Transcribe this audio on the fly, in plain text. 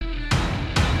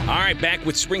All right, back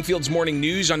with Springfield's Morning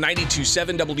News on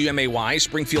 92.7 WMAY,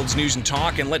 Springfield's News and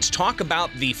Talk, and let's talk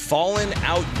about the Fallen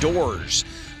Outdoors.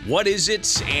 What is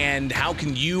it, and how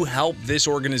can you help this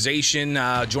organization?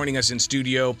 Joining us in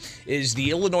studio is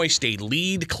the Illinois State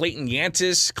Lead, Clayton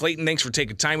Yantis. Clayton, thanks for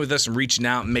taking time with us and reaching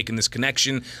out and making this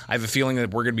connection. I have a feeling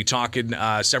that we're going to be talking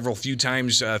few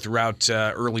times throughout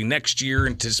early next year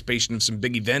in anticipation of some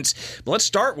big events. But let's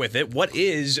start with it. What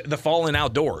is the Fallen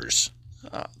Outdoors?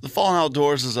 The Fallen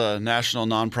Outdoors is a national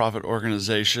nonprofit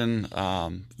organization,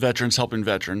 veterans helping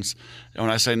veterans. And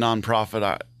when I say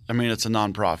nonprofit, I mean it's a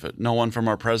nonprofit. No one from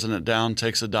our president down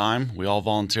takes a dime. We all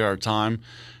volunteer our time,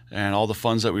 and all the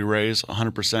funds that we raise,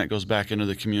 100% goes back into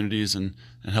the communities and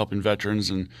helping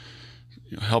veterans and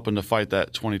helping to fight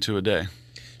that 22 a day.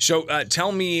 So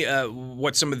tell me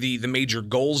what some of the major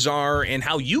goals are and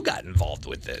how you got involved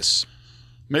with this.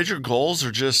 Major goals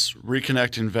are just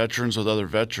reconnecting veterans with other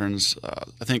veterans.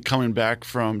 I think coming back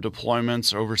from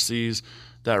deployments overseas,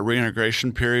 that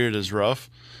reintegration period is rough,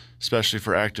 especially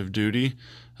for active duty.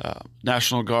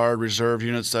 National Guard, reserve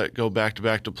units that go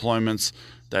back-to-back deployments,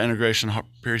 that integration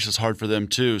period is hard for them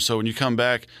too. So when you come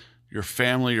back, your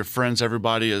family, your friends,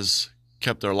 everybody has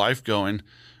kept their life going,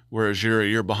 whereas you're a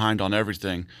year behind on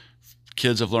everything.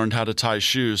 Kids have learned how to tie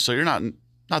shoes, so you're not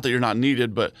that you're not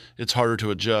needed, but it's harder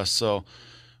to adjust. So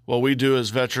what we do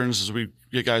as veterans is we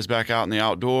get guys back out in the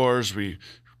outdoors. We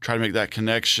try to make that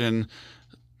connection.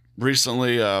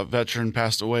 Recently, a veteran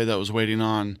passed away that was waiting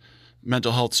on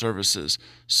mental health services.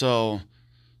 So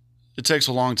it takes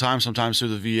a long time sometimes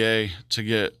through the VA to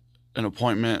get an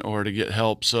appointment or to get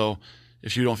help. So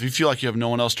if you feel like you have no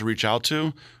one else to reach out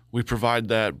to, we provide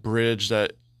that bridge,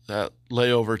 that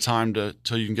layover time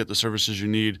till you can get the services you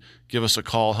need. Give us a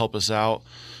call, help us out.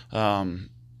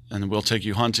 And we'll take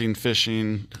you hunting,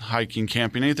 fishing, hiking,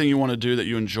 camping, anything you want to do that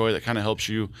you enjoy that kind of helps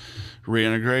you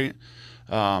reintegrate.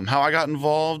 How I got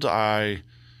involved, I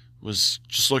was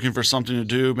just looking for something to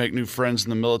do, make new friends in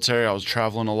the military. I was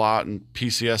traveling a lot and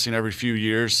PCSing every few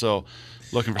years, so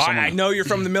looking for someone. I know you're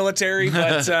from the military,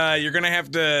 but you're going to have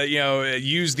to,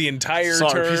 use the entire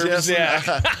terms. PCSing?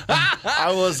 Yeah.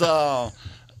 I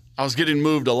was getting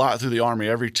moved a lot through the Army.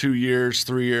 Every 2 years,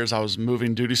 3 years, I was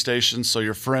moving duty stations, so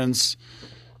your friends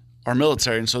are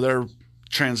military, and so they're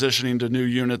transitioning to new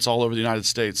units all over the United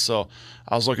States. So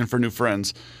I was looking for new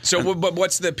friends. So, but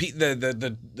what's the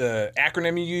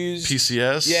acronym you use?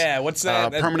 PCS. Yeah, what's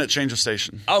that? Permanent change of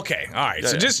station. Okay, all right.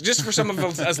 So just for some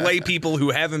of us lay people who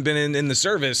haven't been in the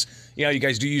service, you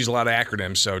guys do use a lot of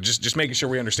acronyms. So just making sure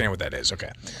we understand what that is.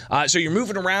 Okay. So you're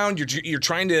moving around. You're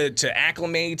trying to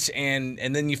acclimate, and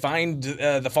then you find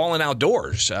the Fallen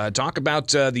Outdoors. Talk about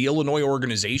the Illinois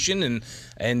organization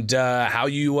and how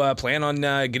you plan on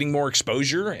getting more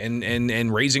exposure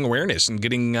and raising awareness and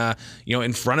getting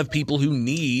in front of people who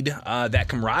need that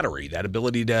camaraderie, that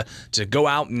ability to go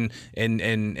out and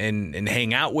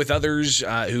hang out with others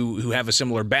who have a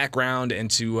similar background,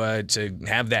 and to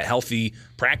have that healthy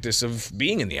practice of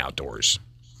being in the outdoors.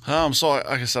 So like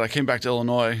I said, I came back to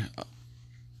Illinois.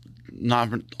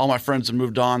 All my friends have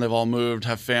moved on. They've all moved,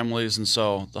 have families, and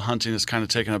so the hunting has kind of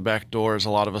taken a back door, as a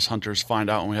lot of us hunters find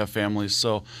out when we have families.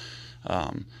 So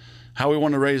how we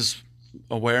want to raise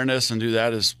awareness and do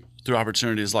that is through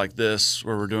opportunities like this,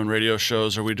 where we're doing radio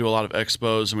shows, or we do a lot of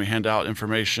expos and we hand out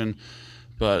information.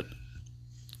 But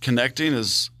connecting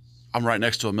I'm right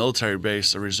next to a military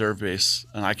base, a reserve base,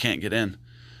 and I can't get in.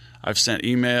 I've sent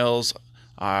emails,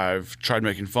 I've tried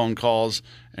making phone calls,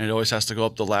 and it always has to go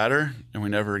up the ladder, and we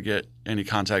never get any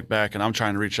contact back. And I'm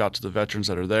trying to reach out to the veterans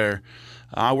that are there.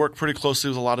 I work pretty closely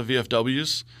with a lot of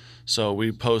VFWs. So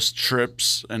we post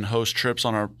trips and host trips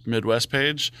on our Midwest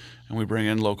page, and we bring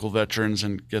in local veterans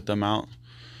and get them out.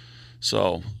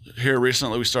 So here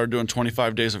recently we started doing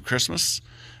 25 Days of Christmas,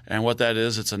 and what that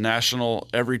is, it's a national,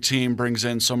 every team brings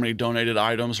in so many donated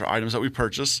items or items that we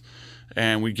purchase,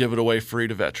 and we give it away free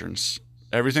to veterans.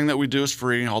 Everything that we do is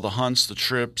free, all the hunts, the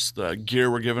trips, the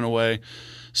gear we're giving away.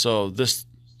 So this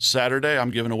Saturday I'm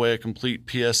giving away a complete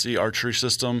PSE archery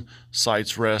system,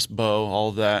 sights, rest, bow, all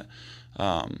of that.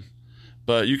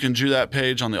 But you can do that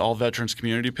page on the All Veterans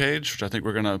Community page, which I think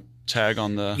we're going to tag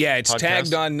on the it's podcast.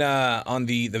 Tagged on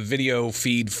the video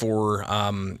feed for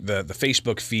the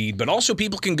Facebook feed, but also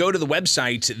people can go to the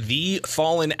website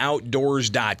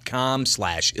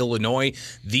thefallenoutdoors.com/Illinois,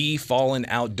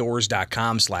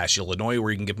 thefallenoutdoors.com/Illinois,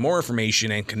 where you can get more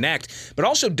information and connect, but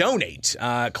also donate.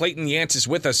 Clayton Yance is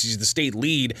with us. He's the state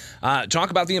lead. Talk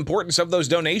about the importance of those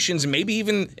donations, and maybe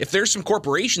even if there's some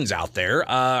corporations out there,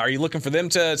 are you looking for them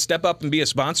to step up and be a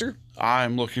sponsor?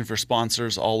 I'm looking for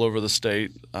sponsors all over the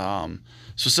state,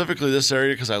 specifically this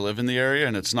area because I live in the area,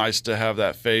 and it's nice to have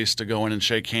that face to go in and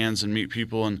shake hands and meet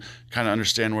people and kind of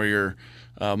understand where your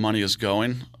money is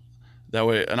going. That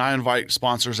way, and I invite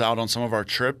sponsors out on some of our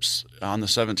trips. On the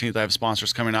 17th, I have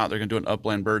sponsors coming out. They're going to do an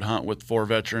upland bird hunt with 4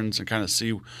 veterans and kind of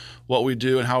see what we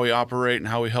do and how we operate and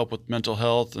how we help with mental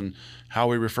health and how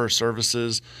we refer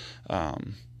services.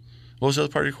 What was the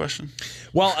other part of your question?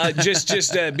 Well,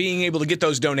 just being able to get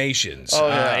those donations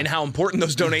and how important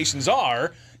those donations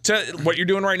are to what you're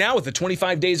doing right now with the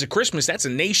 25 Days of Christmas. That's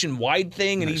a nationwide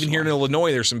thing, and even here in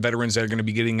Illinois, there's some veterans that are going to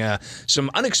be getting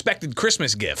some unexpected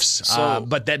Christmas gifts.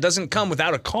 But that doesn't come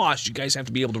without a cost. You guys have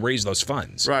to be able to raise those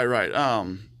funds. Right.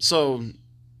 So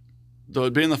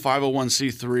being the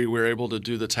 501c3, we're able to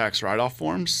do the tax write-off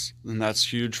forms, and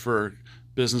that's huge for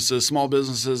businesses, small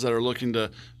businesses that are looking to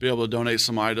be able to donate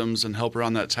some items and help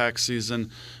around that tax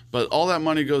season. But all that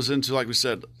money goes into, like we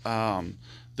said,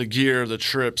 the gear, the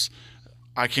trips.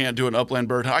 I can't do an upland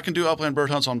bird hunt. I can do upland bird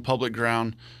hunts on public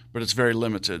ground, but it's very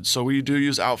limited. So we do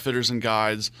use outfitters and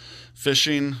guides.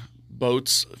 Fishing,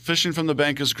 boats. Fishing from the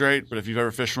bank is great, but if you've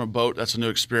ever fished from a boat, that's a new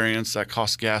experience. That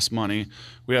costs gas money.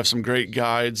 We have some great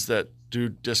guides that do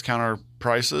discount our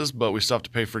prices, but we still have to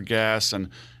pay for gas and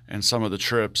some of the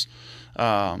trips.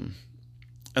 And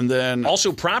then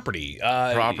also property.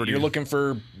 You're looking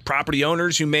for property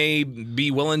owners who may be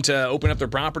willing to open up their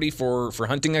property for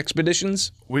hunting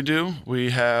expeditions? We do. We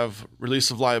have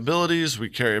release of liabilities. We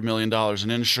carry $1 million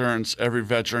in insurance. Every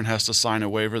veteran has to sign a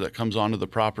waiver that comes onto the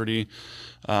property.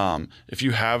 If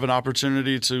you have an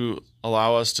opportunity to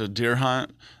allow us to deer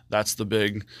hunt, that's the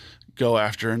big go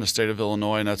after in the state of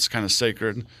Illinois, and that's kind of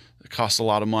sacred. It costs a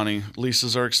lot of money.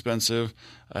 Leases are expensive.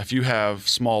 If you have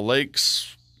small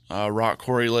lakes, rock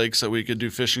quarry lakes that we could do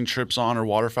fishing trips on or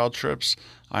waterfowl trips,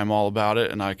 I'm all about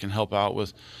it, and I can help out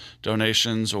with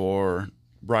donations or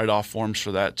write-off forms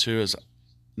for that too. And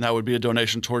that would be a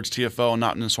donation towards TFO,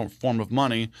 not in the form of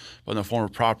money, but in the form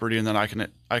of property, and then I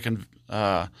can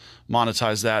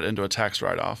monetize that into a tax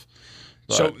write-off.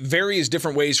 So various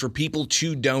different ways for people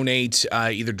to donate,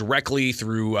 either directly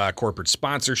through corporate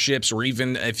sponsorships, or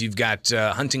even if you've got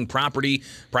hunting property,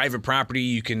 private property,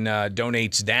 you can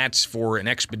donate that for an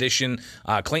expedition.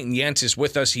 Clayton Yentz is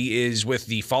with us. He is with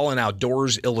the Fallen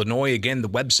Outdoors Illinois. Again, the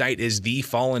website is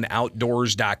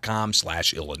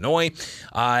thefallenoutdoors.com/Illinois.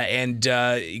 And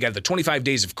you got the 25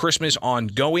 Days of Christmas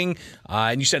ongoing.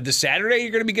 And you said this Saturday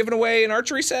you're going to be giving away an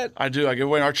archery set? I do. I give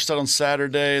away an archery set on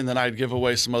Saturday, and then I'd give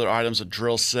away some other items, a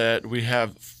drill set. We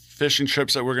have fishing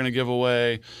trips that we're going to give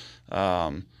away.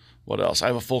 What else? I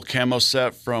have a full camo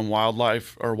set from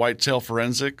Wildlife or Whitetail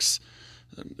Forensics.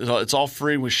 It's all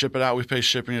free. We ship it out. We pay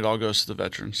shipping. It all goes to the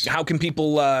veterans. How can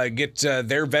people get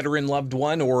their veteran loved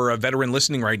one or a veteran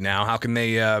listening right now? How can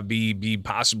they be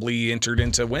possibly entered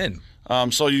into win?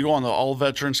 So you go on the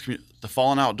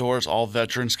Fallen Outdoors All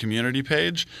Veterans community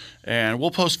page, and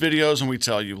we'll post videos and we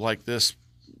tell you like this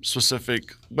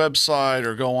specific website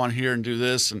or go on here and do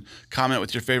this and comment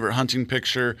with your favorite hunting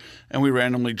picture, and we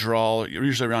randomly draw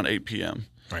usually around 8 p.m.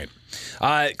 Right.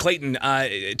 Clayton,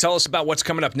 tell us about what's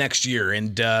coming up next year,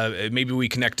 and maybe we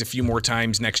connect a few more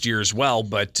times next year as well,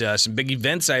 but some big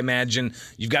events, I imagine.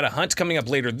 You've got a hunt coming up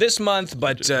later this month,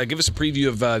 but give us a preview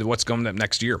of what's coming up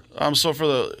next year. So for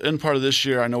the end part of this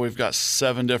year, I know we've got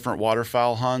 7 different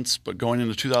waterfowl hunts, but going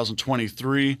into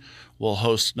 2023, we'll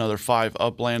host another 5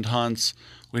 upland hunts.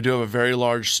 We do have a very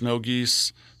large snow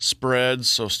geese spread,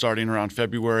 so starting around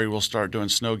February, we'll start doing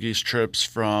snow geese trips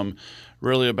from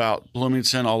really about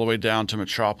Bloomington all the way down to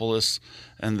Metropolis.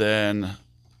 And then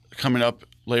coming up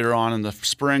later on in the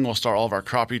spring, we'll start all of our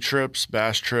crappie trips,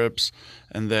 bass trips,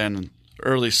 and then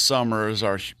early summer is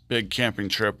our big camping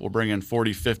trip. We'll bring in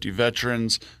 40, 50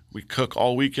 veterans. We cook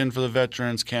all weekend for the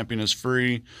veterans. Camping is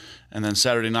free. And then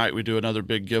Saturday night, we do another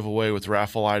big giveaway with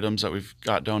raffle items that we've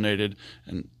got donated,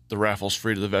 and the raffle's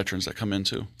free to the veterans that come in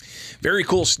too. Very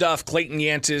cool stuff. Clayton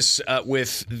Yentz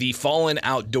with the Fallen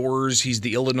Outdoors. He's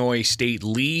the Illinois state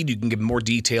lead. You can get more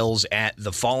details at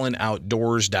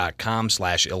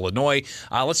thefallenoutdoors.com/Illinois.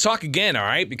 Let's talk again, all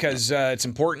right? Because it's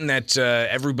important that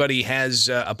everybody has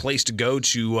a place to go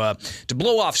to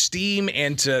blow off steam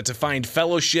and to find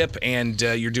fellowship. And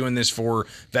you're doing this for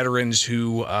veterans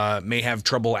who may have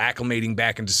trouble acclimating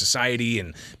back into society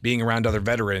and being around other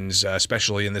veterans,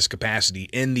 especially in this capacity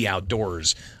in the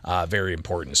outdoors. Very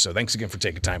important. So thanks again for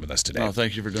taking time with us today. Oh,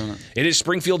 thank you for doing it. It is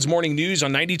Springfield's Morning News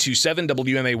on 92.7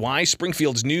 WMAY,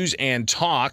 Springfield's News and Talk.